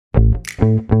Hey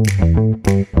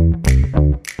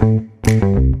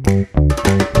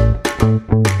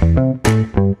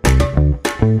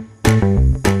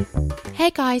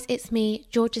guys, it's me,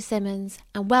 Georgia Simmons,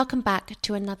 and welcome back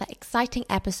to another exciting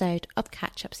episode of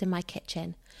Catch-Ups in My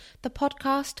Kitchen, the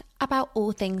podcast about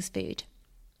all things food.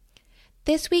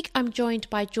 This week I'm joined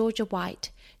by Georgia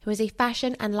White, who is a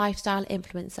fashion and lifestyle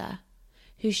influencer,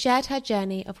 who shared her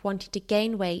journey of wanting to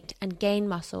gain weight and gain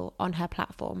muscle on her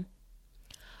platform.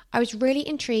 I was really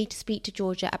intrigued to speak to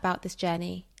Georgia about this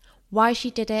journey, why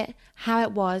she did it, how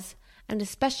it was, and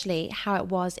especially how it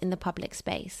was in the public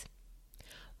space.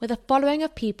 With a following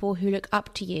of people who look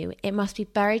up to you, it must be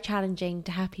very challenging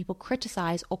to have people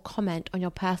criticise or comment on your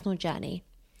personal journey.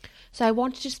 So I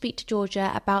wanted to speak to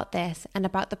Georgia about this and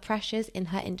about the pressures in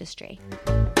her industry.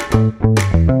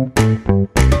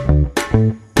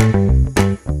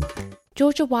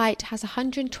 Georgia White has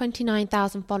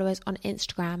 129,000 followers on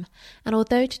Instagram, and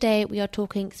although today we are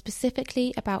talking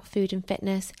specifically about food and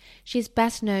fitness, she is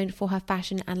best known for her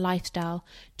fashion and lifestyle,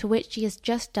 to which she has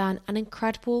just done an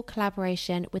incredible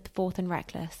collaboration with Forth and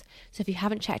Reckless. So if you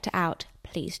haven't checked it out,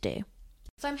 please do.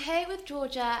 So I'm here with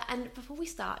Georgia, and before we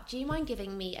start, do you mind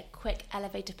giving me a quick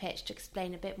elevator pitch to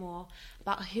explain a bit more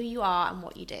about who you are and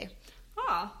what you do?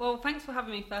 Well, thanks for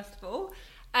having me first of all.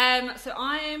 So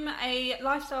I'm a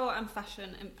lifestyle and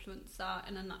fashion influencer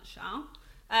in a nutshell.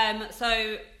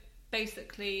 So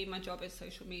basically my job is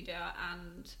social media,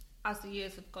 and as the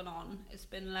years have gone on, it's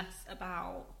been less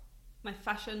about my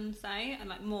fashion, say, and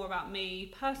like more about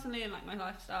me personally and like my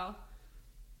lifestyle.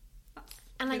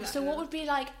 So what would be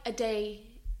like a day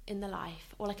in the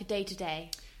life, or like a day to day?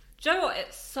 Do you know what?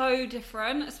 It's so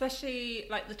different, especially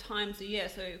like the times of year.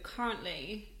 So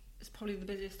currently it's probably the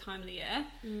busiest time of the year,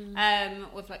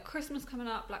 with like Christmas coming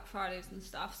up, Black Fridays and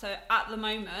stuff. So at the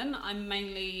moment, I'm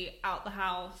mainly out the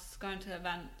house, going to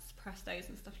events, press days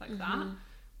and stuff like that.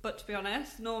 But to be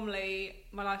honest, normally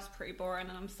my life's pretty boring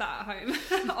and I'm sat at home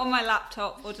on my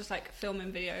laptop or just like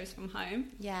filming videos from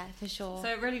home. Yeah, for sure. So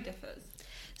it really differs.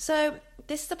 So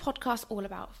this is a podcast all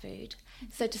about food.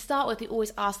 So to start with, we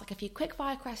always ask like a few quick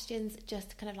fire questions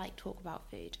just to kind of like talk about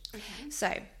food. Okay.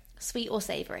 So, sweet or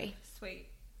savoury? Sweet.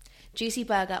 Juicy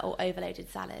burger or overloaded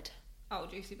salad? Oh,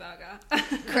 juicy burger.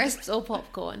 Crisps or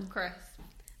popcorn? Crisp.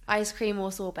 Ice cream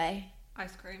or sorbet?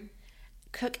 Ice cream.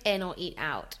 Cook in or eat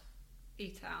out?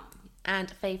 Eat out. And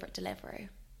favourite delivery?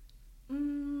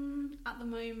 At the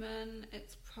moment,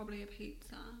 it's probably a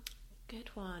pizza. Good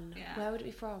one. Yeah. Where would it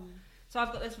be from? So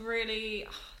I've got this really,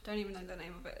 don't even know the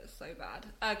name of it, it's so bad,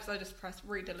 because I just pressed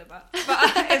redeliver. But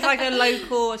it's like a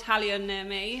local Italian near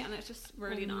me, and it's just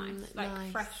really nice. Like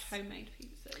nice. Fresh homemade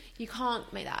pizzas. You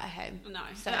can't make that at home. No.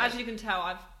 So as you can tell,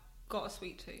 I've got a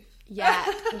sweet tooth. Yeah.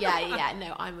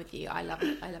 No, I'm with you. I love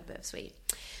a bit of sweet.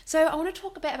 So I want to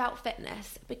talk a bit about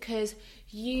fitness, because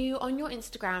you, on your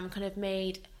Instagram, kind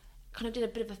of did a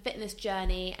bit of a fitness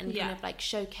journey and kind of like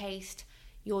showcased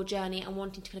your journey and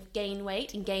wanting to kind of gain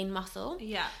weight and gain muscle.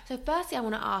 Yeah. So firstly, I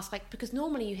want to ask, like, because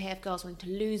normally you hear of girls wanting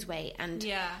to lose weight, and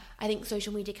I think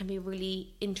social media can be a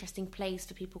really interesting place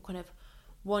for people kind of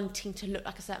wanting to look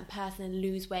like a certain person and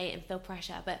lose weight and feel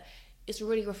pressure, but it's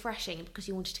really refreshing because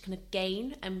you wanted to kind of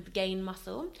gain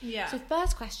muscle. Yeah. So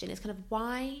first question is kind of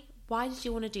why did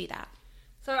you want to do that?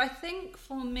 So I think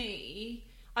for me,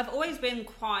 I've always been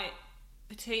quite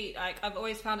petite. Like I've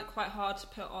always found it quite hard to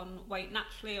put on weight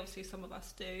naturally. Obviously some of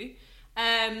us do,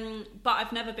 but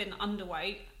I've never been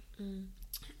underweight.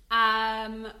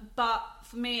 But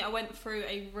for me, I went through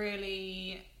a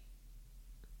really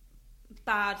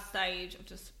bad stage of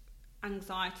just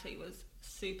anxiety was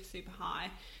super high,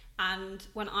 and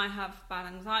when I have bad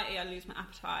anxiety I lose my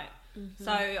appetite.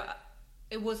 So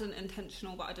it wasn't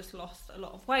intentional, but I just lost a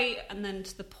lot of weight, and then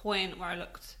to the point where I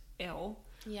looked ill.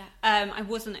 Yeah. I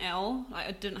wasn't ill, like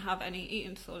I didn't have any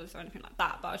eating disorders or anything like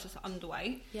that, but I was just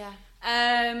underweight. Yeah.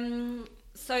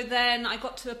 So then I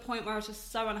got to a point where I was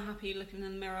just so unhappy looking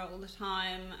in the mirror all the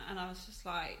time, and I was just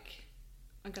like,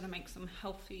 I'm gonna make some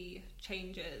healthy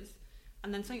changes,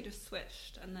 and then something just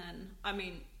switched, and then, I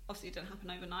mean, obviously it didn't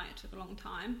happen overnight, it took a long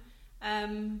time,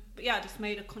 but yeah, I just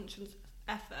made a conscious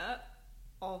effort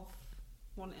of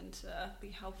wanting to be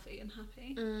healthy and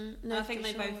happy. No, I think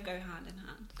they both go hand in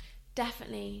hand.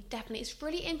 Definitely. It's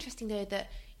really interesting though that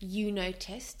you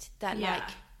noticed that like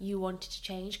you wanted to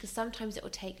change, because sometimes it will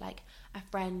take like a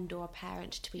friend or a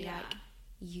parent to be like,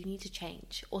 you need to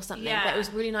change or something. But it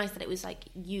was really nice that it was like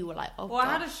you were like, oh well, gosh.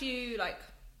 I had a few like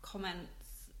comments,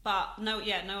 but no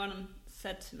one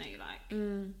said to me like,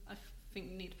 I think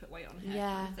you need to put weight on here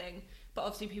kind of thing. But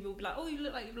obviously people will be like, oh, you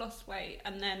look like you've lost weight,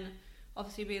 and then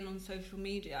obviously being on social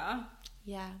media,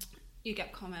 you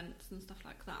get comments and stuff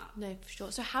like that. No, for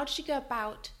sure. So how did you go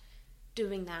about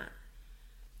doing that?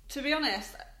 To be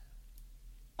honest,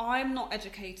 I'm not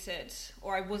educated,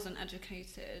 or I wasn't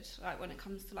educated, like when it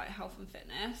comes to like health and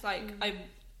fitness. Like I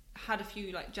had a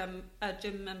few like gym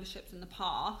memberships in the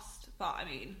past, but I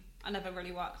mean, I never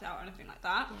really worked out or anything like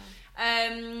that.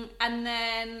 Yeah. And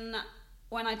then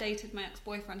when I dated my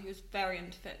ex-boyfriend, he was very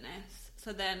into fitness.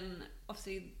 So then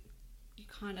obviously you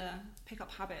kind of pick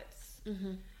up habits.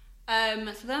 Mm-hmm.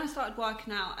 So then I started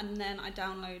working out, and then I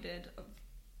downloaded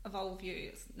Evolve You,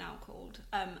 it's now called,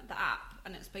 the app,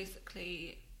 and it's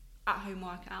basically at-home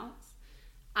workouts,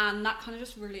 and that kind of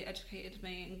just really educated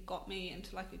me and got me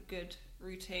into like a good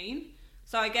routine.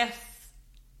 So I guess,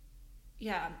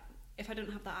 yeah, if I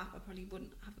didn't have that app, I probably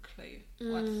wouldn't have a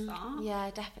clue where to start. Yeah,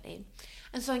 definitely.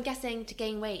 And so I'm guessing to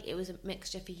gain weight, it was a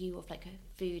mixture for you of like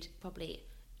food, probably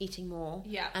eating more,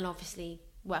 and obviously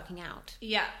working out.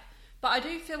 Yeah, but I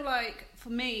do feel like for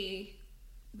me,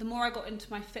 the more I got into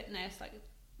my fitness, like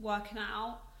working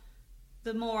out,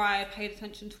 the more I paid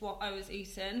attention to what I was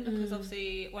eating, because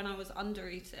obviously when I was under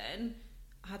eating,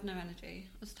 I had no energy.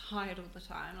 I was tired all the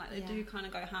time. Like they do kind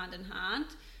of go hand in hand.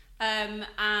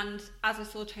 And as I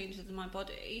saw changes in my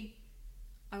body,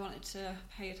 I wanted to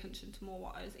pay attention to more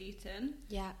what I was eating.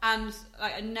 Yeah. And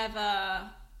like I never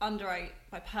underate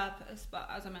by purpose, but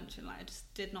as I mentioned, like I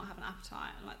just did not have an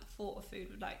appetite, and like the thought of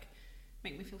food would like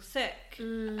make me feel sick. So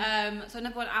I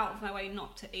never went out of my way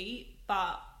not to eat,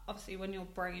 but obviously when your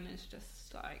brain is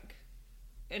just like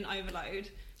in overload,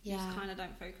 you just kind of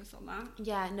don't focus on that.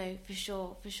 Yeah, no, for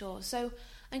sure. So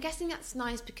I'm guessing that's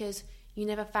nice because you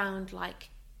never found like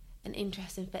an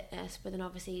interest in fitness, but then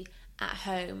obviously at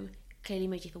home clearly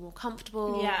made you feel more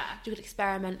comfortable. Yeah, you could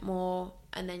experiment more,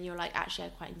 and then you're like, actually I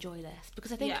quite enjoy this.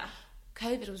 Because I think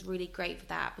COVID was really great for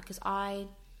that, because I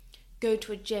go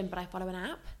to a gym but I follow an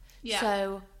app.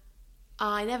 So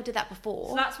I never did that before.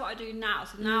 So that's what I do now.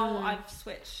 So now I've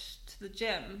switched to the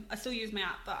gym. I still use my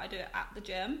app, but I do it at the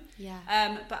gym.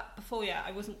 Yeah. But before,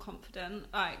 I wasn't confident.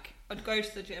 Like, I'd go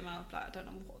to the gym and I'd be like, I don't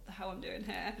know what the hell I'm doing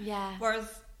here. Yeah.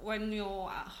 Whereas when you're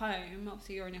at home,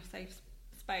 obviously you're in your safe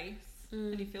space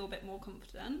and you feel a bit more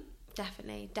confident.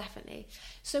 Definitely.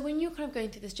 So when you're kind of going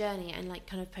through this journey and like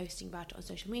kind of posting about it on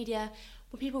social media,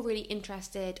 were people really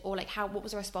interested, or like what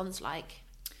was the response like?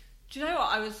 Do you know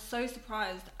what? I was so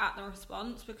surprised at the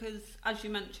response, because as you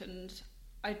mentioned,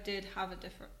 I did have a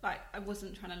different, like, I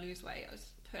wasn't trying to lose weight, I was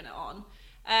putting it on.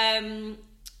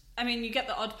 I mean, you get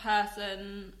the odd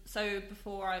person, so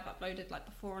before I've uploaded like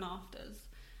before and afters,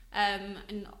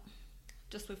 and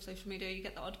just with social media, you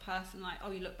get the odd person like,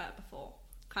 oh, you look better before,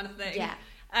 kind of thing.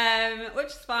 Yeah. Which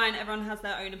is fine, everyone has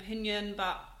their own opinion,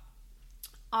 but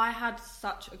I had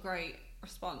such a great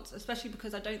response, especially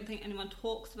because I don't think anyone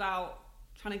talks about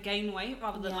trying to gain weight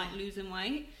rather than like losing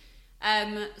weight.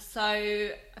 So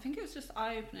I think it was just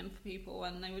eye-opening for people,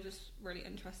 and they were just really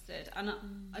interested, and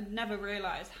I'd never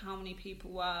realised how many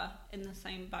people were in the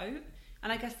same boat.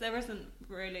 And I guess there isn't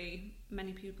really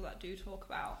many people that do talk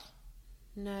about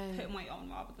putting weight on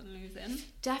rather than losing.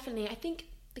 Definitely. I think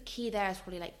the key there is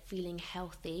probably like feeling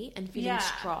healthy and feeling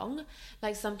strong.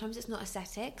 Like sometimes it's not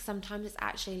aesthetic, sometimes it's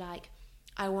actually like,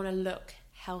 I want to look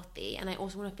healthy, and I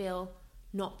also want to feel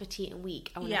not petite and weak.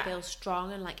 I want to feel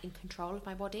strong and like in control of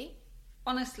my body.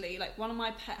 Honestly, like one of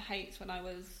my pet hates when I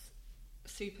was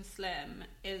super slim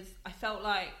is I felt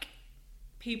like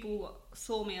people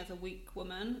saw me as a weak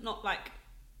woman. Not like,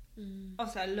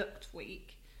 obviously I looked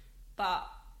weak, but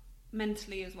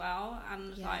mentally as well.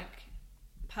 And like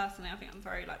personally, I think I'm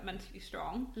very like mentally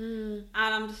strong. And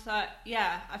I'm just like,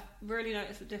 I've really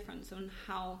noticed a difference in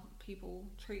how people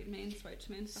treated me and spoke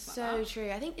to me and stuff like that. So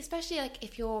true. I think especially like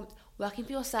if you're working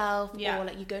for yourself, or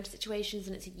like you go into situations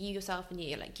and it's you yourself and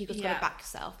you're like, you've got to back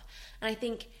yourself. And I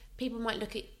think people might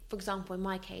look at, for example, in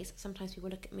my case, sometimes people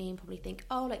look at me and probably think,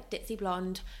 oh, like ditzy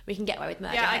blonde, we can get away with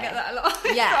murder. I get that a lot.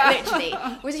 Literally.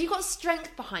 Whereas if you've got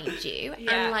strength behind you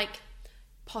and like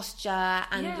posture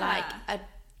and like a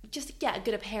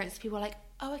good appearance, people are like,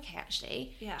 oh, okay,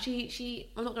 actually,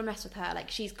 she I'm not gonna mess with her, like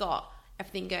she's got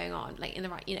everything going on, like in the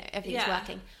right, everything's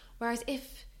working. Whereas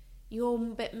if you're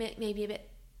maybe a bit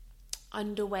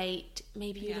underweight,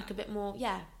 maybe you look a bit more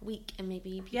weak, and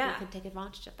maybe people can take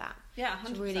advantage of that. 100%.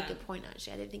 It's a really good point,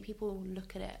 actually. I don't think people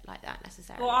look at it like that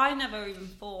necessarily. Well, I never even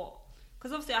thought,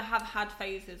 because obviously I have had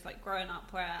phases like growing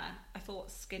up where I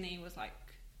thought skinny was like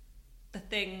the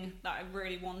thing that I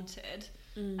really wanted,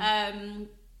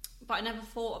 but I never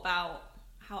thought about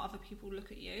how other people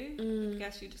look at you. I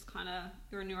guess you just kind of,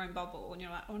 you're in your own bubble and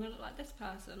you're like, I want to look like this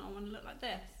person, I want to look like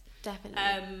this.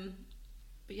 Definitely.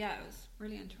 But it was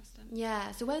really interesting.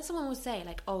 So when someone would say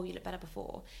like, oh, you look better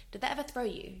before, did that ever throw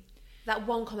you? That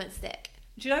one comment stick.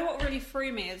 Do you know what really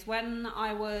threw me is when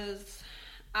I was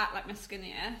at like my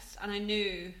skinniest and I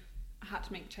knew I had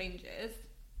to make changes,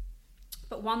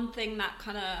 but one thing that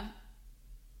kind of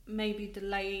maybe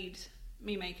delayed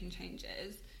me making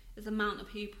changes is the amount of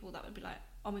people that would be like,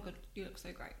 oh my god, you look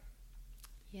so great.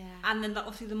 Yeah. And then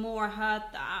obviously the more I heard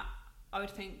that, I would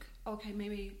think, okay,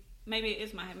 maybe it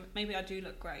is my hair, maybe I do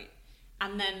look great.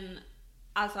 And then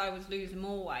as I was losing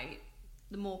more weight,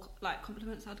 the more like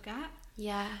compliments I'd get.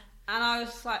 Yeah. And I was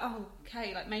just like, oh,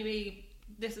 okay, like maybe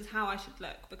this is how I should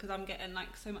look because I'm getting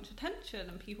like so much attention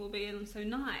and people being so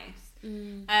nice.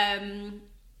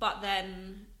 But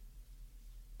then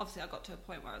obviously I got to a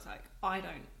point where I was like, I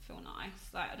don't feel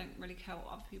nice. Like I don't really care what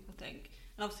other people think.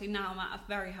 And obviously now I'm at a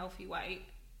very healthy weight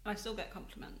and I still get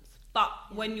compliments. But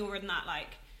when you're in that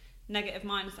like negative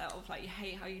mindset of like you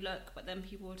hate how you look, but then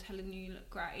people are telling you look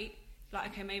great,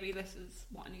 like okay, maybe this is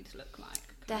what I need to look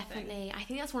like. Definitely. I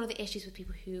think that's one of the issues with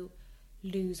people who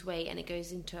lose weight and it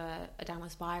goes into a downward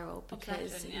spiral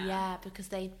because obsession, because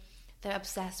they're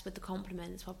obsessed with the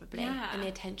compliments probably and the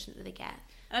attention that they get.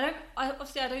 And I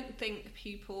don't think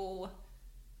people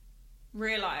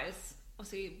realise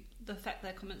obviously the effect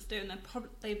their comments do, and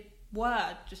they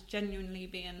were just genuinely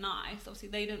being nice. Obviously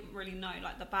they didn't really know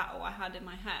like the battle I had in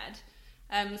my head,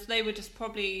 so they were just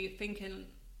probably thinking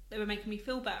they were making me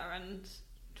feel better and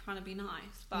trying to be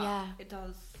nice, but it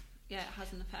does it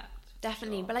has an effect.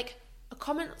 Definitely. Sure. But like a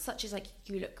comment such as like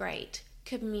you look great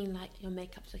could mean like your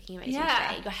makeup's looking amazing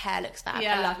today, your hair looks fab,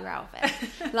 I love your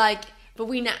outfit. Like, but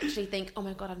we naturally think, oh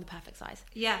my god, I'm the perfect size.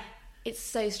 Yeah. It's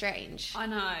so strange. I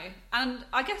know. And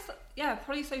I guess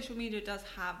probably social media does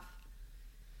have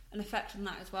an effect on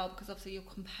that as well, because obviously you're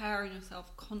comparing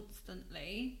yourself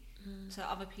constantly to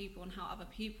other people and how other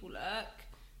people look.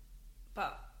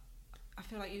 But I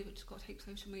feel like you've just got to take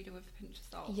social media with a pinch of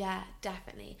salt. Yeah,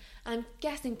 definitely. And I'm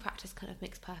guessing practice kind of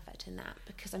makes perfect in that,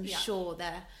 because I'm sure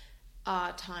there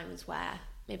are times where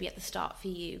maybe at the start for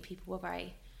you, people were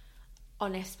very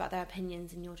honest about their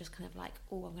opinions and you're just kind of like,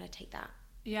 oh, I'm going to take that.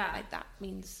 Yeah. Like that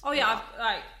means... Oh yeah, I've,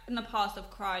 like in the past I've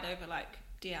cried over like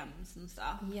DMs and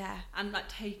stuff. Yeah. And like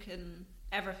taken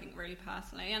everything really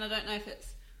personally. And I don't know if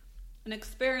it's an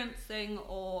experience thing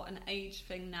or an age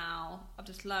thing now. I've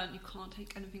just learned you can't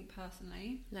take anything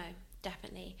personally. No,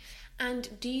 definitely. And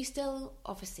do you still,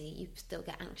 obviously you still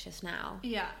get anxious now?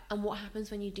 Yeah. And what happens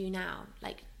when you do now?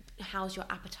 Like, how's your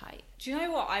appetite? Do you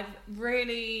know what? I've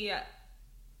really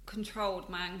controlled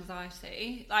my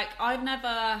anxiety. Like I've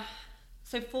never...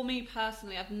 So for me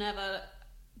personally, I've never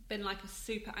been like a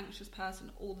super anxious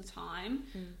person all the time.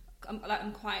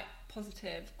 I'm quite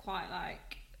positive, quite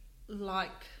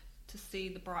like to see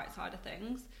the bright side of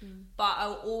things. But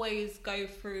I'll always go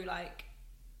through like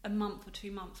a month or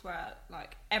 2 months where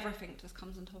like everything just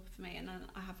comes on top of me, and then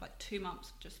I have like 2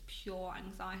 months of just pure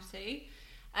anxiety.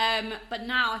 But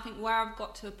now I think where I've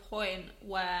got to a point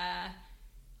where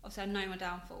obviously I know my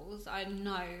downfalls. I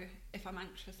know if I'm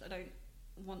anxious, I don't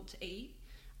want to eat.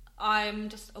 I'm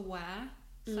just aware.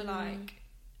 So like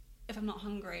if I'm not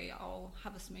hungry, I'll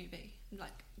have a smoothie,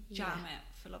 like jam it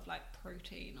full of like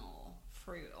protein or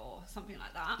fruit or something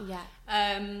like that.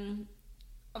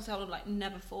 Obviously I would like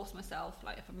never force myself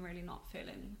like if I'm really not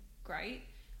feeling great.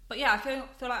 But yeah, I feel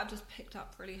like I've just picked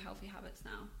up really healthy habits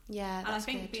now. Yeah, that's and I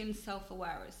think good. Being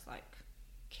self-aware is like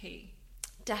key.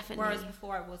 Definitely. Whereas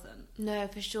before I wasn't. No,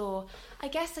 for sure. I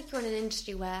guess like you're in an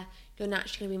industry where you're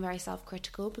naturally being very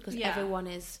self-critical because everyone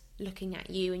is looking at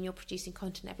you and you're producing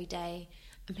content every day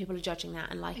and people are judging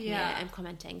that and liking it and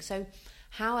commenting. So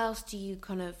how else do you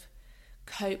kind of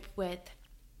cope with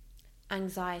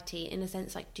anxiety in a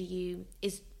sense? Like,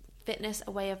 is fitness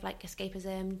a way of like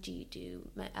escapism? Do you do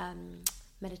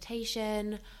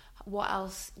meditation? What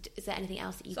else? Is there anything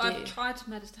else that you do? I've tried to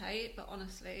meditate, but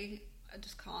honestly I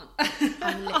just can't.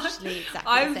 I'm literally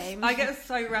exactly the same. I get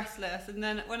so restless, and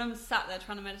then when I'm sat there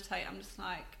trying to meditate, I'm just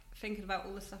like thinking about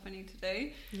all the stuff I need to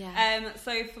do. Yeah.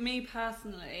 So for me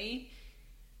personally,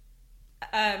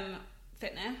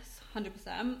 fitness,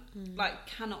 100%. Like,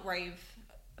 cannot rave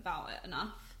about it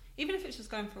enough. Even if it's just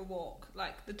going for a walk,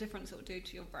 like the difference it will do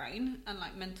to your brain and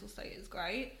like mental state is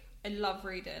great. I love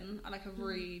reading. I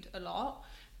read a lot,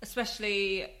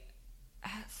 especially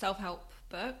self-help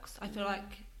books. I feel like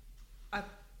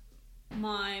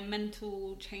my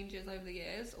mental changes over the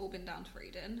years all been down to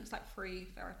reading. It's like free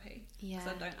therapy. Yeah.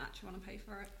 Because I don't actually want to pay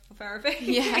for it for therapy.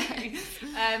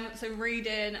 Yeah. So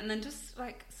reading, and then just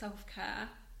like self-care.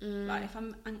 Like if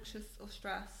I'm anxious or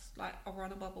stressed, like I'll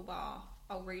run a bubble bath,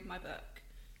 I'll read my book,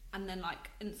 and then like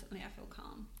instantly I feel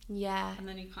calm. Yeah. And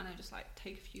then you kind of just like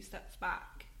take a few steps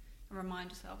back and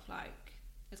remind yourself like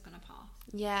it's going to pass.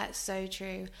 Yeah, so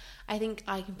true. I think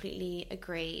I completely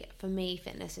agree. For me,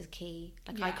 fitness is key.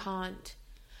 Like, I can't,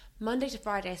 Monday to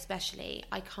Friday especially,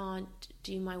 I can't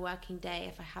do my working day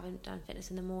if I haven't done fitness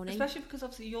in the morning. Especially because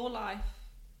obviously your life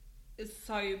is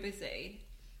so busy.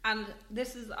 And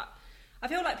this is, I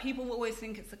feel like people always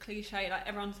think it's a cliche, like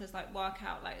everyone says like work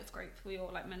out, like it's great for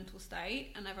your like mental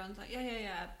state, and everyone's like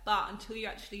yeah, but until you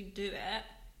actually do it,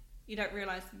 you don't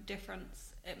realise the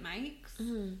difference it makes.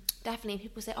 Definitely.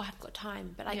 People say, oh, I've got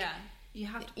time, but like you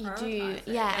have to you prioritise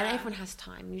do it, and everyone has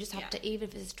time. You just have to, even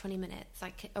if it's 20 minutes,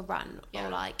 like a run, or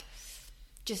like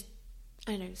just,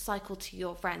 I don't know, cycle to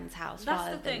your friend's house.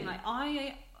 That's the thing, like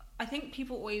I think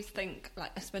people always think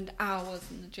like I spend hours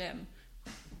in the gym.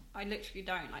 I literally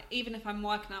don't. Like, even if I'm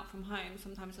working out from home,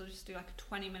 sometimes I'll just do like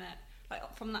a 20-minute,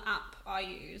 like from the app I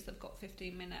use, they've got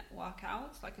 15-minute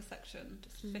workouts, like a section,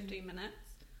 just 15 minutes.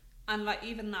 And like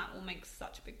even that will make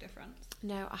such a big difference.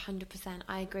 No, 100%.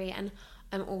 I agree. And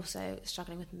I'm also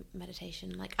struggling with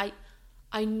meditation. Like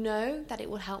I know that it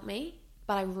will help me,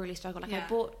 but I really struggle. Like I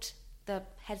bought the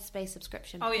Headspace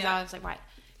subscription because I was like, right,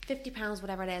 £50,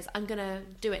 whatever it is, I'm going to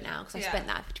do it now because I spent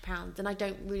that £50 and I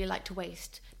don't really like to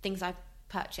waste things I've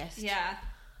purchased. Yeah.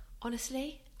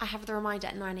 Honestly, I have the reminder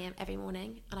at 9 a.m. every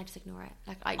morning and I just ignore it.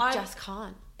 Like I just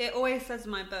can't. It always says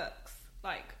in my books,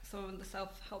 like some of the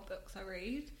self-help books I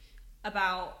read,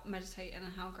 about meditating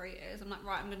and how great it is. I'm like,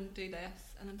 right, I'm going to do this,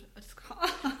 and I just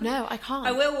can't. No, I can't.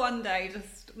 I will one day,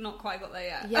 just not quite got there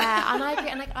yet. Yeah, and I agree.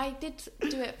 And like, I did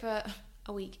do it for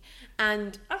a week,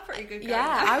 and that's pretty good.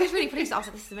 Yeah, I was really pleased. I was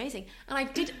like, this is amazing, and I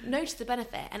did notice the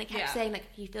benefit, and it kept saying like,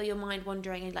 you feel your mind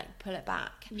wandering and like pull it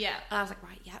back. Yeah, and I was like,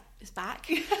 right, yeah, it's back.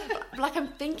 But like I'm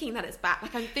thinking that it's back.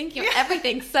 Like I'm thinking of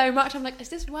everything so much. I'm like, is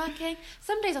this working?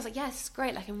 Some days I was like, yeah, it's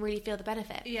great. Like I really feel the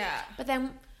benefit. Yeah, but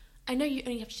then I know you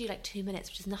only have to do like 2 minutes,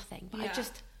 which is nothing, but I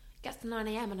just gets to 9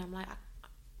 a.m. and I'm like...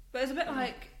 But it's a bit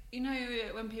like, you know,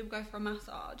 when people go for a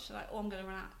massage, they're like, oh, I'm going to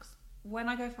relax. When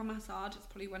I go for a massage, it's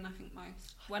probably when I think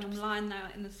most. 100%. When I'm lying there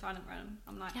in the silent room,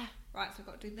 I'm like, right, so I've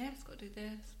got to do this,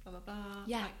 blah, blah, blah.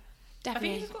 Yeah, like, definitely.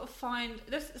 I think you've got to find,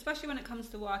 this, especially when it comes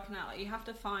to working out, like, you have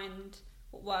to find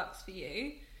what works for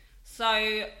you.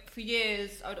 So for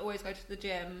years, I would always go to the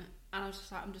gym and I was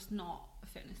just like, I'm just not a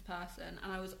fitness person,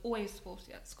 and I was always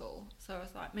sporty at school, so I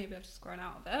was like, maybe I've just grown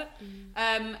out of it.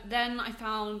 Then I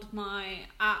found my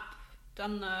app,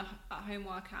 done the at-home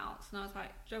workouts, and I was like,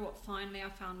 do you know what, finally I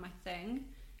found my thing,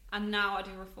 and now I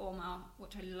do reformer,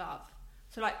 which I love.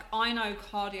 So like, I know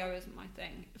cardio isn't my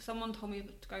thing. If someone told me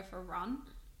to go for a run,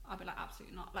 I'd be like,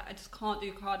 absolutely not. Like, I just can't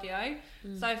do cardio.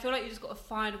 So I feel like you just got to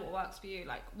find what works for you.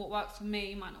 Like, what works for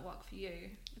me might not work for you,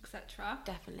 etc.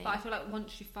 Definitely. But I feel like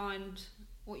once you find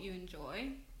what you enjoy,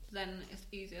 then it's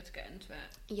easier to get into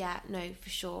it. Yeah, no, for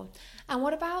sure. And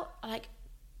what about like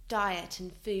diet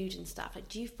and food and stuff? Like,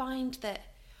 do you find that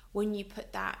when you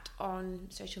put that on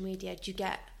social media, do you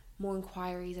get more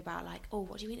inquiries about like, oh,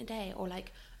 what do you eat a day? Or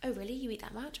like, oh, really? You eat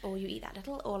that much? Or you eat that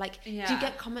little? Or like, do you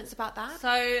get comments about that?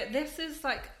 So this is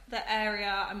like the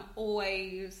area I'm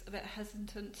always a bit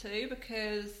hesitant to,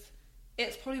 because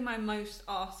it's probably my most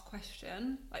asked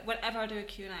question. Like whenever I do a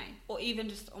Q&A, or even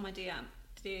just on my DM,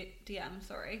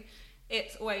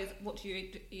 it's always, what do you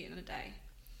eat in a day?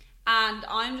 And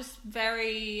I'm just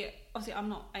very, obviously I'm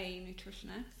not a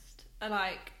nutritionist.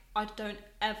 Like, I don't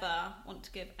ever want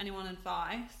to give anyone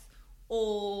advice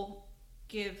or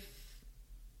give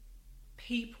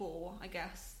people, I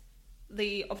guess,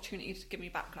 the opportunity to give me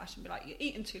backlash and be like, you're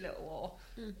eating too little,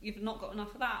 or you've not got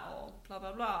enough of that, or blah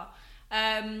blah blah.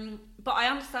 But I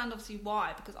understand obviously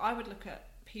why, because I would look at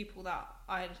people that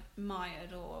I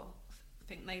admired or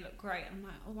think they look great, and I'm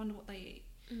like, I wonder what they eat.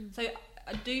 So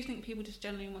I do think people just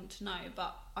generally want to know,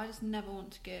 but I just never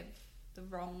want to give the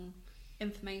wrong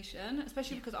information,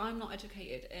 especially because I'm not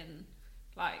educated in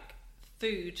like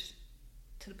food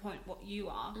to the point what you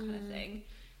are, kind of thing.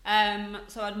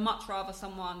 So I'd much rather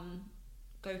someone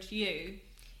go to you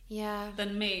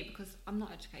than me, because I'm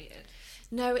not educated.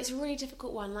 No, it's a really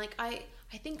difficult one. Like I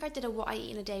think I did a what I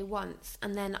eat in a day once,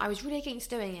 and then I was really against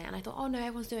doing it, and I thought, oh no,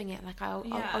 everyone's doing it, like I'll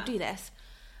do this,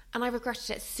 and I regretted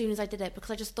it as soon as I did it,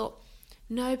 because I just thought,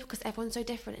 no, because everyone's so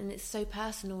different and it's so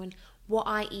personal, and what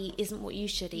I eat isn't what you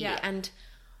should eat. And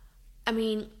I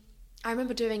mean, I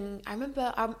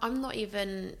remember I'm not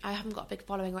even, I haven't got a big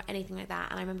following or anything like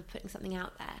that, and I remember putting something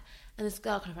out there, and this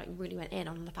girl kind of like really went in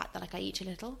on the fact that like I eat too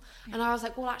little, and I was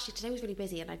like, well, actually today was really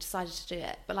busy and I decided to do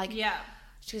it, but like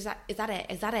she was like, is that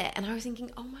it? And I was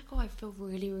thinking, oh my god, I feel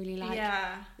really, really like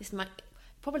this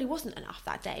probably wasn't enough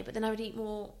that day, but then I would eat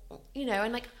more, you know,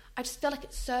 and like I just feel like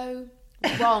it's so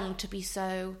wrong to be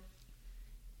so.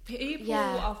 People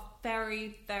are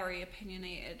very, very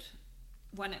opinionated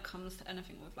when it comes to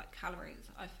anything with like calories,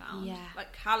 I found. Yeah.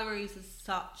 Like calories is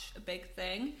such a big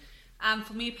thing. And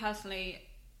for me personally,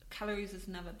 calories has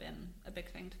never been a big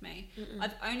thing to me. Mm-mm.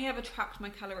 I've only ever tracked my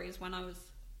calories when I was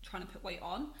trying to put weight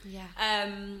on. Yeah.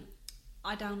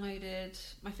 I downloaded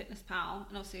MyFitnessPal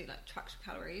and obviously like tracked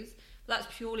calories. But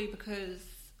that's purely because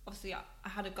obviously I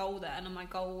had a goal there, and my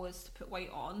goal was to put weight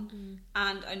on,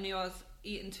 and I knew I was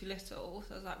eating too little,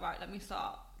 so I was like, right, let me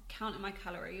start counting my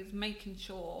calories, making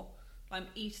sure I'm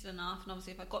eating enough. And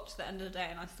obviously if I got to the end of the day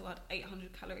and I still had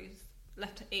 800 calories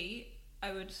left to eat,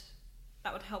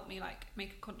 that would help me like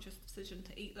make a conscious decision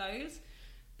to eat those.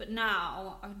 But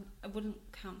now I wouldn't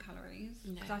count calories,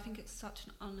 because I think it's such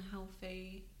an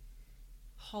unhealthy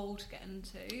hole to get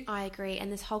into. I agree,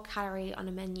 and this whole calorie on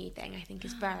a menu thing I think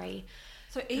is very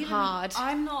so even hard.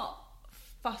 I'm not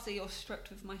fussy or strict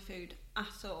with my food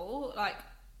at all. Like,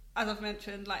 as I've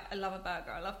mentioned, like I love a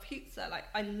burger, I love pizza, like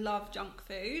I love junk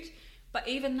food. But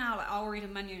even now, like I'll read a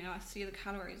menu and I see the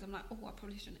calories, I'm like, oh, I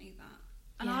probably shouldn't eat that.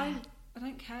 And I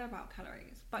don't care about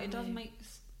calories, but it does make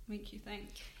you think.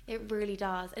 It really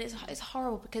does, and it's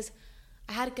horrible, because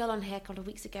I had a girl on here a couple of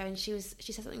weeks ago, and she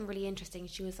said something really interesting.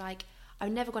 She was like,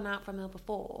 I've never gone out for a meal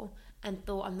before and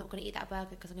thought I'm not going to eat that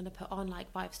burger because I'm going to put on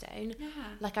like 5 stone. Yeah.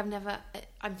 Like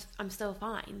I'm still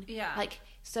fine. Yeah. Like,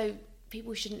 so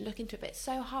people shouldn't look into it, but it's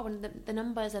so hard when the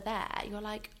numbers are there. You're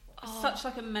like, oh. Such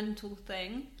like a mental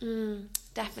thing.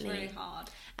 Definitely. It's really hard.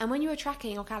 And when you were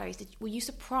tracking your calories, were you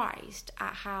surprised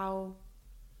at how,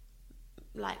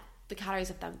 like, the calories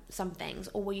of some things,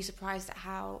 or were you surprised at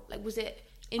how, like, was it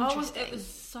interesting? It was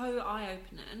so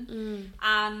eye-opening.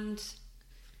 And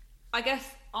I guess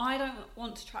I don't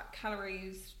want to track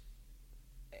calories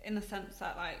in the sense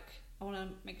that, like, I want to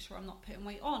make sure I'm not putting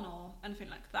weight on or anything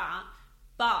like that.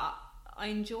 But I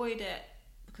enjoyed it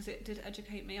because it did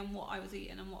educate me on what I was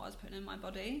eating and what I was putting in my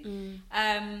body.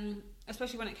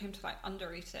 Especially when it came to like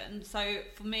under eating. So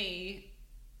for me,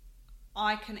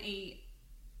 I can eat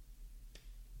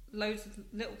loads of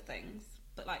little things,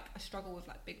 but like I struggle with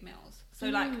like big meals. So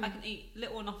like I can eat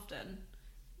little and often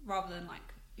rather than like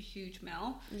a huge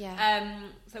meal.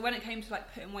 So when it came to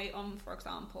like putting weight on, for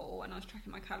example, when I was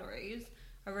tracking my calories,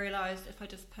 I realised if I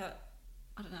just put,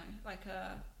 I don't know, like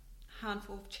a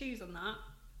handful of cheese on that,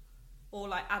 or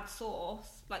like add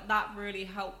sauce, like that really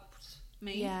helped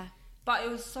me. Yeah. But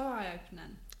it was so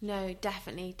eye-opening. No,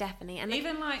 definitely. And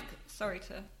even like, sorry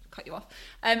to cut you off,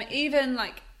 even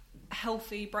like a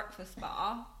healthy breakfast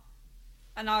bar,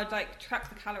 and I would like track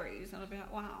the calories and I'd be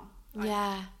like, wow.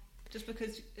 Like, just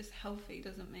because it's healthy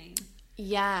doesn't mean.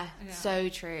 Yeah, so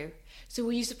true. So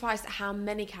were you surprised at how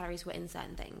many calories were in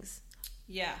certain things?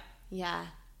 Yeah. Yeah.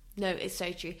 No, it's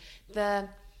so true. The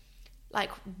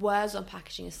like words on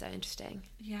packaging is so interesting.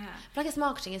 Yeah. But like it's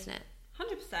marketing, isn't it? 100%.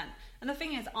 And the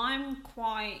thing is, I'm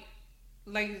quite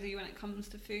lazy when it comes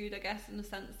to food, I guess, in the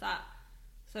sense that,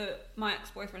 so my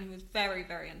ex-boyfriend, who was very,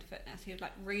 very into fitness, he would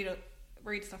like read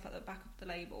stuff at the back of the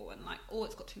label and like, oh,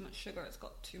 it's got too much sugar, it's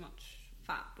got too much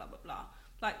fat, blah, blah, blah.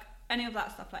 Like any of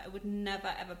that stuff, like I would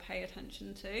never, ever pay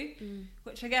attention to,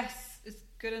 which I guess is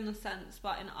good in a sense,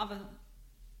 but in other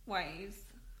ways,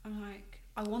 I'm like,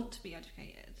 I want to be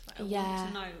educated. Like, I want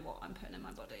to know what I'm putting in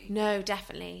my body. No,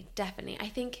 definitely. I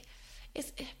think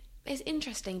it's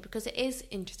interesting, because it is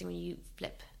interesting when you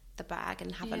flip the bag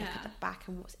and have a look at the back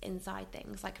and what's inside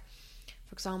things. Like,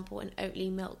 for example, in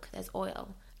Oatly milk, there's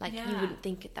oil. Like, you wouldn't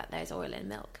think that there's oil in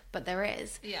milk, but there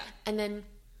is. Yeah. And then,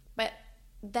 but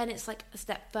then it's like a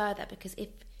step further, because if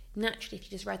you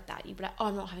just read that, you'd be like, oh,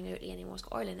 I'm not having Oatly anymore, it's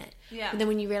got oil in it. Yeah. And then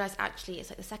when you realise actually it's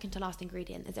like the second to last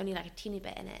ingredient, there's only like a teeny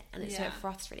bit in it, and so it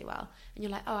froths really well, and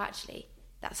you're like, oh, actually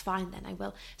that's fine, then I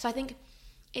will. So I think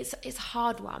it's a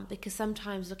hard one, because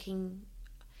sometimes if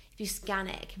you scan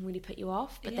it can really put you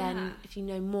off, but then if you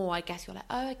know more, I guess you're like,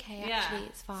 oh, okay, actually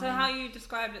it's fine. So how you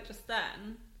described it just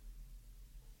then,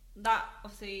 that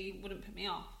obviously wouldn't put me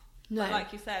off. No. But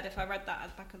like you said, if I read that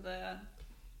at the back of the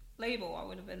label, I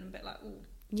would have been a bit like,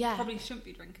 oh, probably shouldn't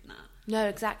be drinking that. No,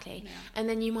 exactly. Yeah. And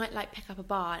then you might like pick up a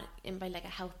bar and buy like a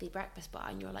healthy breakfast bar,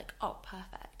 and you're like, oh,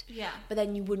 perfect. Yeah. But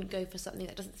then you wouldn't go for something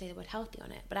that doesn't say the word healthy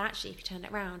on it. But actually, if you turn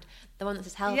it around, the one that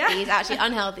says healthy is actually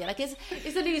unhealthy. Like it's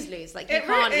a lose-lose. Like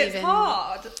it's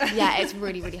hard. Yeah, it's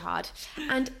really, really hard.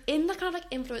 And in the kind of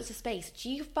like influencer space, do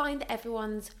you find that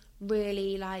everyone's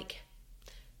really like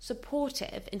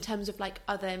supportive in terms of like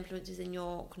other influencers in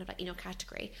your kind of like in your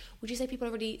category? Would you say people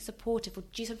are really supportive, or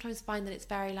do you sometimes find that it's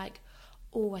very like,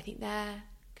 oh, I think they're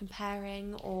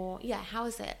comparing, or how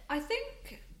is it? I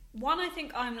think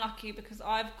I'm lucky because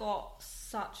I've got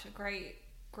such a great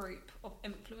group of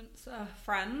influencer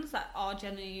friends that are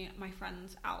genuinely my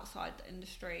friends outside the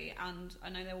industry, and I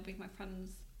know they will be my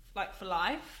friends like for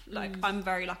life. Like I'm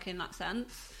very lucky in that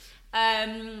sense.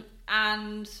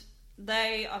 And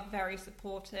they are very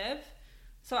supportive.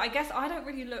 So I guess I don't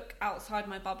really look outside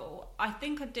my bubble. I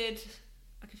think I did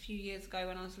like a few years ago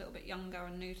when I was a little bit younger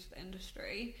and new to the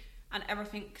industry, and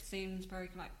everything seems very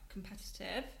like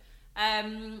competitive.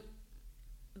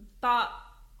 But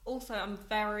also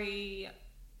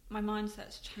my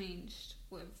mindset's changed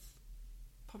with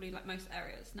probably like most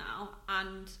areas now,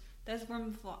 and there's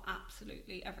room for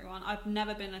absolutely everyone. I've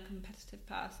never been a competitive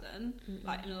person,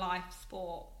 like in life,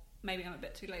 sport. Maybe I'm a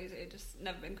bit too lazy, just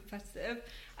never been competitive.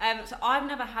 So I've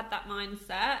never had that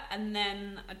mindset. And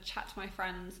then I'd chat to my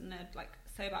friends and they'd like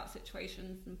say about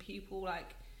situations and people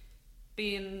like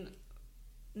being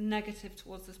negative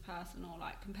towards this person or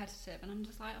like competitive, and I'm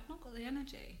just like, I've not got the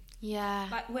energy. Yeah.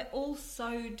 Like we're all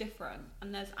so different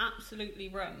and there's absolutely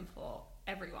room for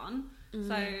everyone.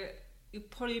 So you'll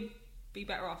probably be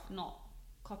better off not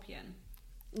copying.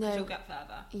 No, you'll get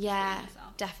further. Yeah,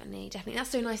 definitely. That's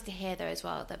so nice to hear though as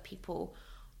well, that people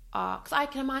are, because I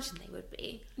can imagine they would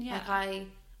be. Yeah. Like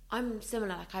I'm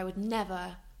similar. Like I would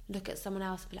never look at someone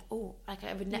else and be like, oh, like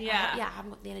I would never. I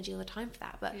haven't got the energy all the time for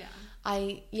that. But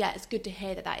it's good to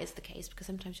hear that is the case, because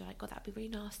sometimes you're like, God, that'd be really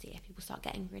nasty if people start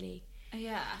getting really.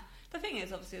 Yeah. The thing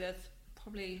is, obviously, there's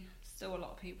probably still a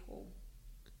lot of people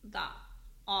that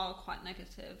are quite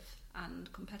negative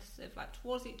and competitive, like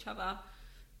towards each other,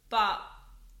 but.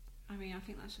 I mean, I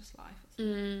think that's just life.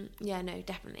 Yeah, no,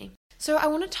 definitely. So I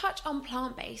want to touch on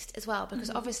plant-based as well, because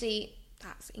obviously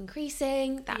that's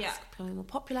increasing, that's becoming more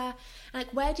popular. And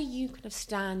like, where do you kind of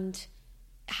stand?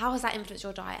 How has that influenced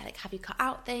your diet? Like, have you cut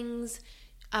out things?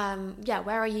 Where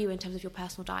are you in terms of your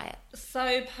personal diet?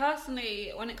 So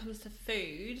personally, when it comes to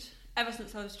food, ever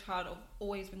since I was a child, I've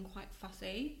always been quite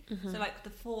fussy. So like the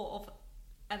thought of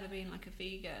ever being like a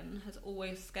vegan has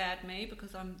always scared me,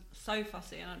 because I'm so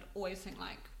fussy, and I'd always think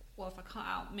like, well, if I cut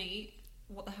out meat,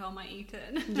 what the hell am I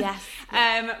eating? Yes.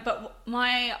 But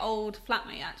my old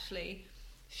flatmate, actually,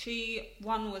 she,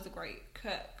 one, was a great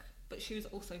cook, but she was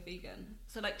also vegan.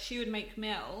 So, like, she would make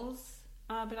meals,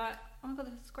 and I'd be like, oh my God,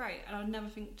 this is great. And I'd never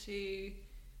think to,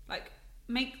 like,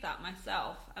 make that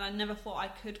myself. And I never thought I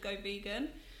could go vegan.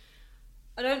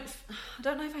 I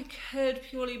don't know if I could,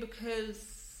 purely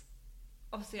because,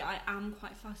 obviously, I am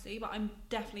quite fussy, but I'm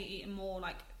definitely eating more,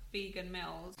 like, vegan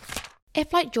meals.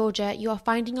 If, like Georgia, you are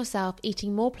finding yourself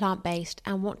eating more plant-based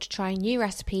and want to try new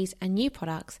recipes and new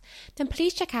products, then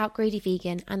please check out Greedy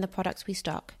Vegan and the products we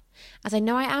stock. As I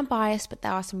know I am biased, but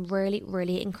there are some really,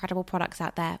 really incredible products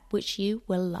out there which you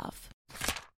will love.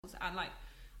 And like,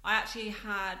 I actually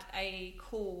had a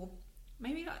call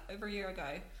maybe like over a year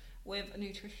ago with a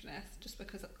nutritionist, just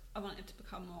because I wanted to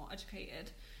become more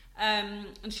educated. And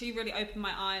she really opened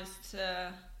my eyes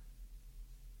to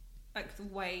like the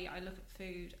way I look at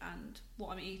food and what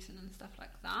I'm eating and stuff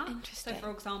like that. Interesting. So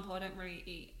for example, I don't really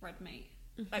eat red meat,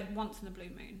 like once in a blue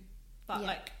moon, but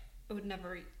like I would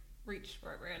never reach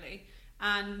for it really.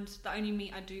 And the only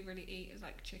meat I do really eat is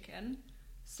like chicken.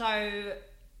 So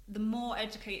the more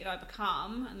educated I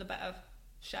become and the better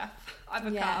chef I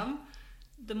become,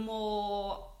 the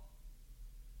more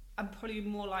I'm probably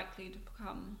more likely to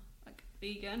become like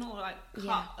vegan, or like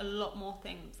cut a lot more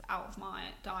things out of my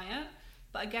diet.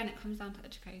 But again, it comes down to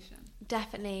education.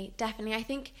 Definitely. I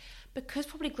think because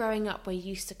probably growing up we're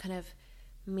used to kind of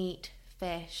meat,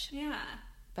 fish,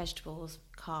 vegetables,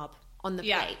 carb on the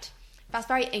plate. That's a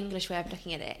very English way of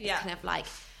looking at it. It's kind of like,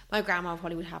 my grandma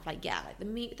probably would have like the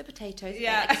meat with the potatoes.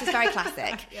 Like, this is very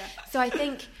classic. So I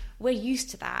think we're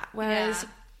used to that. Whereas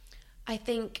I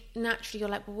think naturally you're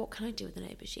like, well, what can I do with an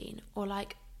aubergine? Or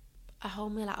like a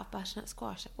whole meal out of butternut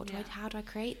squash. Like, how do I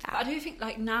create that? But I do think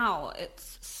like now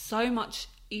it's so much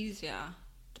easier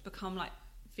to become like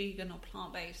vegan or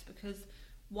plant-based, because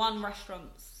one,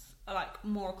 restaurants are like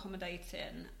more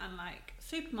accommodating, and like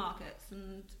supermarkets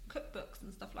and cookbooks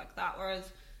and stuff like that, whereas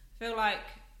I feel like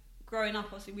growing up,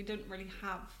 obviously we didn't really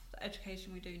have the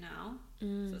education we do now,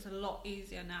 so it's a lot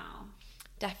easier now.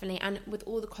 Definitely, and with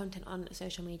all the content on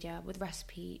social media, with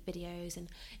recipe videos, and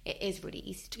it is really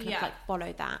easy to kind of like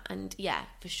follow that, and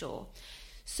for sure.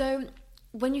 So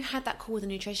when you had that call with a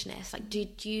nutritionist, like,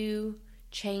 did you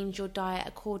change your diet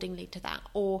accordingly to that,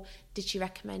 or did she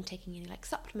recommend taking any like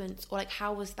supplements, or like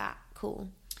how was that call?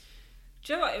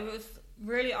 Do you know what, it was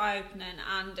really eye-opening,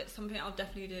 and it's something I'll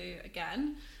definitely do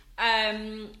again.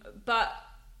 But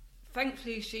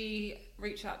thankfully she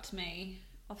reached out to me,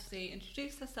 obviously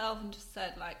introduced herself and just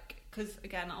said like, because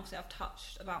again obviously I've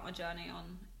touched about my journey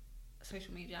on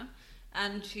social media,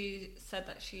 and she said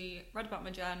that she read about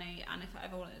my journey, and if I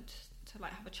ever wanted to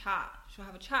like have a chat, she'll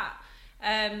have a chat.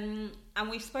 And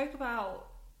we spoke about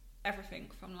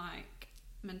everything from like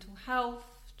mental health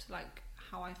to like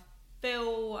how I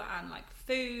feel and like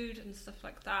food and stuff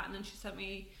like that. And then she sent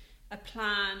me a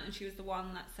plan, and she was the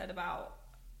one that said about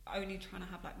only trying to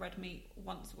have like red meat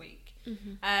once a week.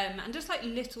 And just like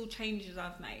little changes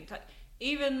I've made, like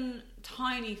even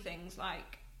tiny things,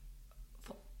 like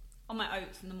on my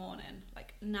oats in the morning,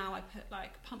 like now I put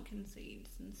like pumpkin seeds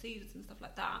and stuff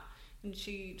like that. And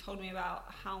she told me about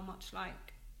how much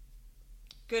like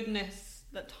goodness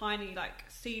that tiny like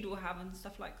seed will have and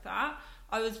stuff like that.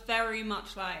 I was very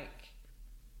much like,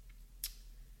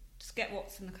 just get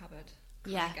what's in the cupboard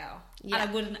kind of girl. And I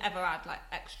wouldn't ever add like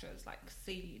extras like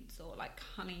seeds or like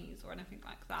honeys or anything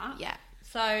like that.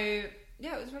 So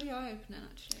yeah, it was really eye-opening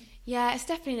actually. Yeah, it's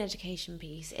definitely an education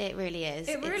piece. It really is.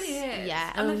 It really is.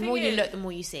 Yeah, and the more you look, the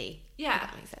more you see. Yeah. If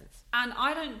that makes sense. And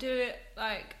I don't do it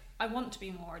like, I want to be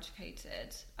more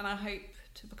educated, and I hope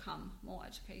to become more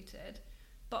educated.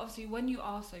 But obviously when you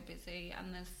are so busy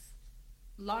and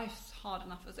life's hard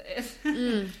enough as it is.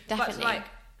 Definitely. But to like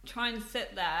try and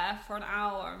sit there for an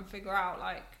hour and figure out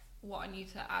like what I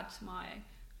need to add to my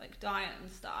like diet and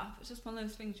stuff, it's just one of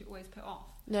those things you always put off.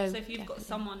 No, so if you've got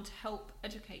someone to help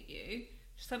educate you,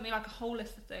 she sent me like a whole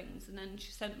list of things, and then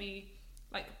she sent me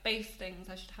like base things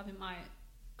I should have in my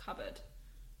cupboard,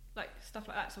 like stuff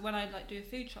like that. So when I like do a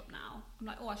food shop now, I'm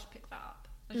like, oh, I should pick that up.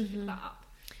 I should pick that up.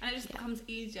 And it just becomes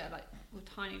easier, like with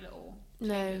tiny little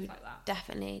changes like that.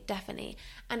 Definitely.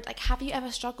 And like, have you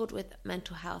ever struggled with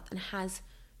mental health, and has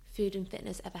food and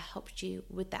fitness ever helped you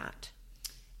with that?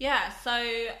 Yeah,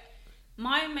 so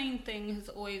my main thing has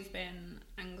always been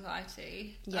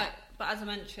anxiety. But as I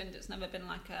mentioned, it's never been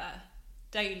like a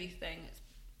daily thing. It's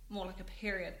more like a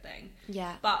period thing.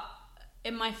 Yeah. But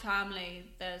in my family,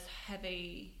 there's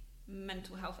heavy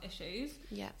mental health issues.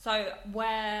 Yeah. So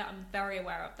where I'm very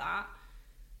aware of that,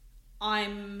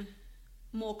 I'm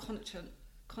more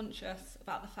conscious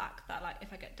about the fact that like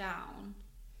if I get down,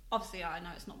 obviously I know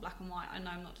it's not black and white. I know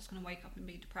I'm not just going to wake up and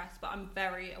be depressed, but I'm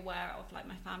very aware of like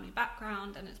my family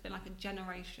background, and it's been like a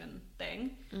generation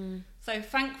thing. So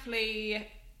thankfully,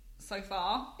 so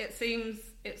far, it seems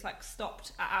it's like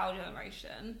stopped at our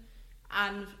generation,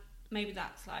 and maybe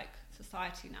that's like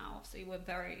society now. Obviously we're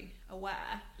very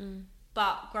aware,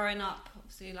 but growing up,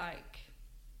 obviously like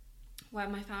where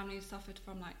my family suffered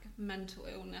from like mental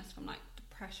illness, from like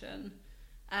depression,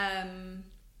 and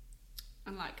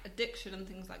like addiction and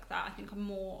things like that, I think I'm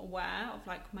more aware of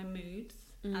like my moods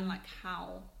and like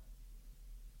how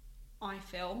I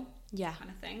feel, kind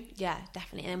of thing. Yeah,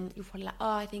 definitely. And you're probably like,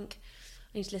 oh, I think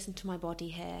I need to listen to my body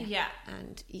here. Yeah.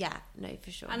 And no,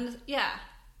 for sure. And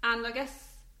and I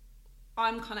guess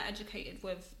I'm kind of educated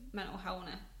with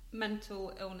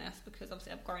mental illness because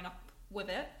obviously I've grown up with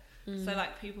it. So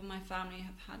like people in my family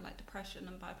have had like depression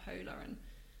and bipolar and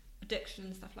addiction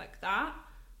and stuff like that.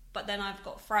 But then I've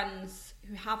got friends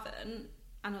who haven't,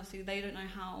 and obviously they don't know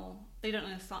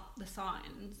the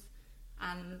signs.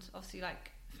 And obviously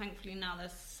like thankfully now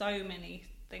there's so many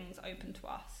things open to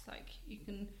us. Like you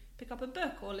can pick up a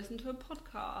book or listen to a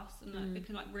podcast, and like, it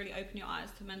can like really open your eyes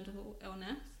to mental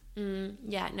illness.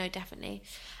 Yeah, no, definitely.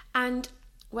 And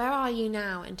where are you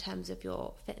now in terms of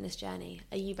your fitness journey?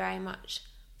 Are you very much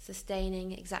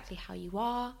sustaining exactly how you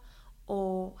are,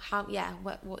 or how? Yeah,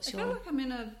 what's I feel like I'm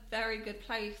in a very good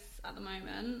place at the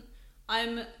moment.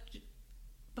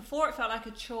 Before it felt like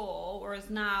a chore, whereas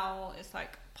now it's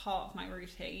like part of my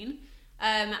routine.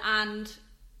 And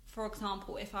for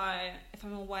example, if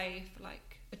I'm away for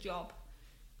like a job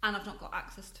and I've not got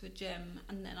access to a gym,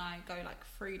 and then I go like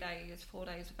 4 days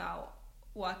without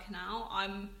working out,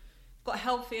 I've got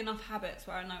healthy enough habits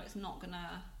where I know it's not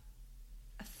gonna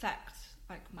affect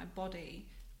like my body.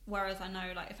 Whereas I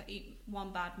know like if I eat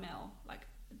one bad meal, like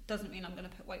it doesn't mean I'm going to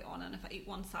put weight on, and if I eat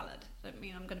one salad, it doesn't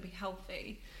mean I'm going to be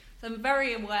healthy. So I'm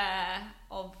very aware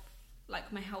of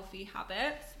like my healthy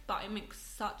habits, but it makes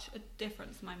such a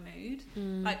difference in my mood,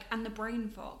 like, and the brain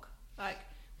fog. Like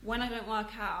when I don't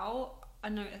work out, I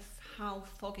notice how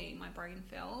foggy my brain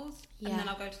feels, and then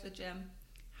I'll go to the gym,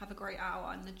 have a great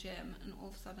hour in the gym, and all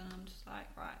of a sudden I'm just like,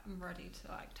 right, I'm ready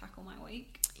to like tackle my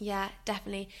week. Yeah,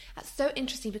 definitely. That's so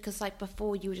interesting because like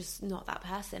before you were just not that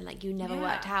person, like you never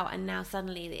worked out, and now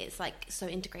suddenly it's like so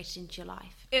integrated into your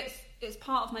life. It's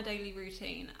part of my daily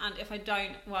routine, and if I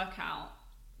don't work out,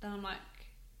 then I'm like,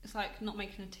 it's like not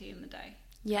making a tea in the day.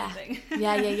 Yeah.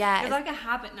 Yeah. It's like a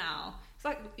habit now.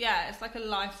 It's like a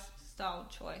lifestyle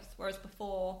choice, whereas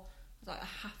before I was like,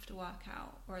 I have to work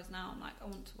out, whereas now I'm like, I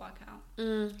want to work out.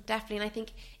 Definitely. And I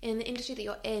think in the industry that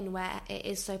you're in, where it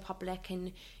is so public,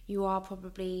 and you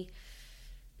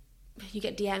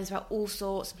get DMs about all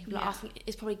sorts, and people are asking,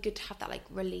 it's probably good to have that like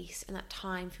release and that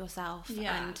time for yourself.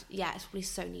 And it's probably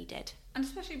so needed. And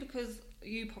especially because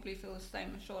you probably feel the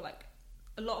same, I'm sure, like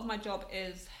a lot of my job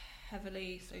is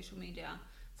heavily social media.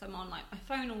 So I'm on like my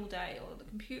phone all day or the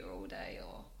computer all day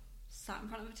or sat in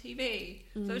front of a TV.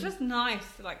 So it's just nice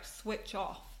to like switch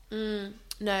off.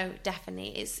 No,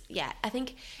 definitely. I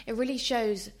think it really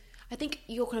shows. I think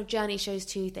your kind of journey shows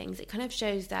two things. It kind of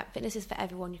shows that fitness is for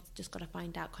everyone. You've just got to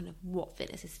find out kind of what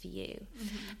fitness is for you.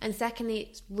 And secondly,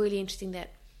 it's really interesting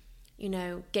that, you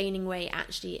know, gaining weight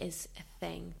actually is a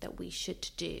thing that we should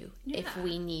do if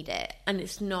we need it. And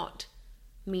it's not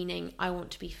meaning I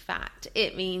want to be fat.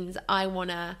 It means I want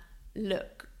to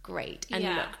look great and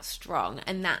look strong.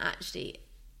 And that actually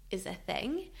is a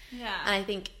thing. Yeah. And I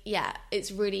think,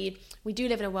 it's really, we do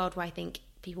live in a world where I think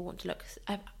people want to look.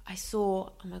 I saw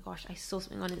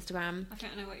something on Instagram. I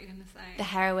don't know what you're going to say. The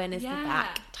heroin is the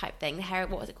back type thing. The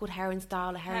what was it called? Heroin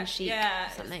style, the heroin chic,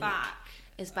 something.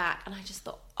 Is back. And I just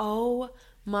thought, oh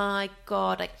my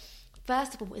God. Like,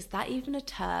 first of all, is that even a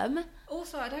term?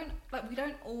 Also, we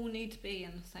don't all need to be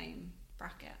in the same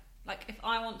bracket. Like, if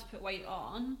I want to put weight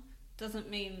on, doesn't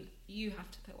mean you have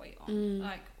to put weight on.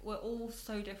 Like, we're all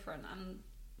so different, and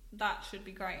that should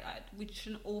be great. Like, we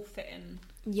shouldn't all fit in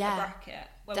a bracket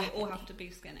where we all have to be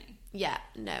skinny. Yeah,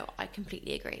 no, I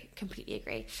completely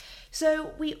agree.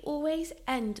 So we always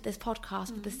end this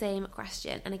podcast with the same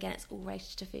question, and again, it's all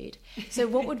related to food. So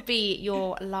what would be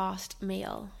your last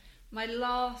meal? My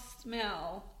last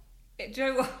meal, do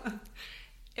you know what?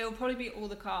 It will probably be all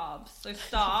the carbs. So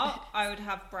I would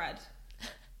have bread.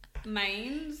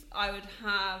 Mains, I would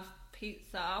have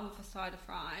pizza with a side of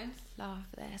fries. Love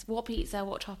this. What pizza?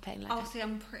 What topping? See,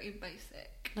 I'm pretty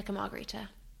basic. Like a margherita?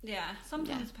 Yeah,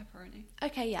 sometimes pepperoni.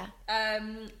 Okay, yeah.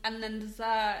 And then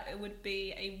dessert, it would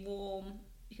be a warm...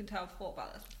 You can tell I've thought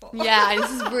about this before. Yeah, this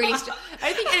is really... I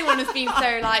don't think anyone has been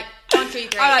so like, 1, 2,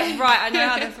 3. I know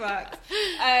how this works.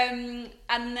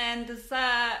 And then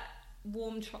dessert,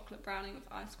 warm chocolate brownie with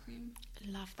ice cream.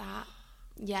 Love that.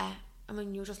 Yeah. I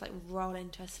mean, you'll just like roll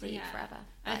into a sleep forever.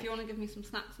 And if you want to give me some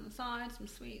snacks on the side, some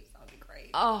sweets, that would be great.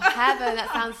 Oh, heaven,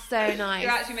 that sounds so nice.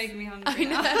 You're actually making me hungry. I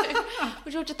know.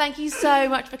 Well, Georgia, thank you so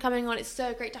much for coming on. It's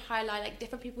so great to highlight like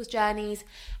different people's journeys,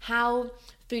 how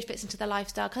food fits into their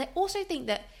lifestyle. Because I also think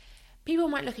that people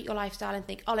might look at your lifestyle and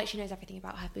think, oh, like she knows everything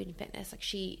about her food and fitness. But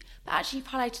actually you've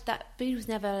highlighted that food was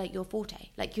never like your forte.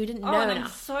 Like you didn't know and enough.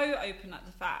 I'm so open at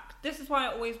the fact. This is why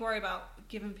I always worry about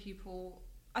giving people...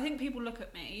 I think people look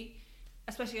at me...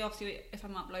 Especially obviously if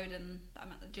I'm uploading that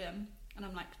I'm at the gym and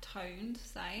I'm like toned,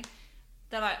 say,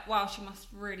 they're like, wow, she must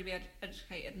really be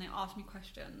educated, and they ask me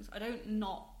questions. I don't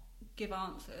not give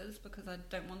answers because I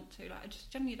don't want to. Like, I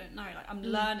just generally don't know. Like, I'm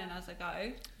learning as I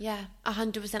go. Yeah,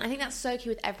 100%. I think that's so key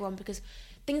with everyone because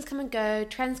things come and go,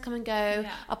 trends come and go,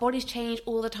 our bodies change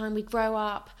all the time, we grow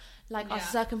up, like our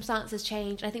circumstances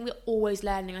change. And I think we're always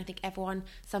learning. I think everyone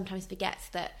sometimes forgets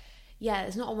that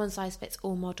it's not a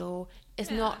one-size-fits-all model.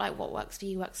 It's not like what works for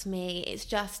you works for me. It's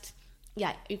just,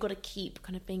 you've got to keep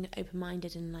kind of being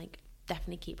open-minded and like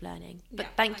definitely keep learning. But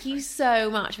thank you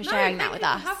so much for sharing that with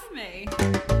us. Thank you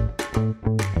for having me.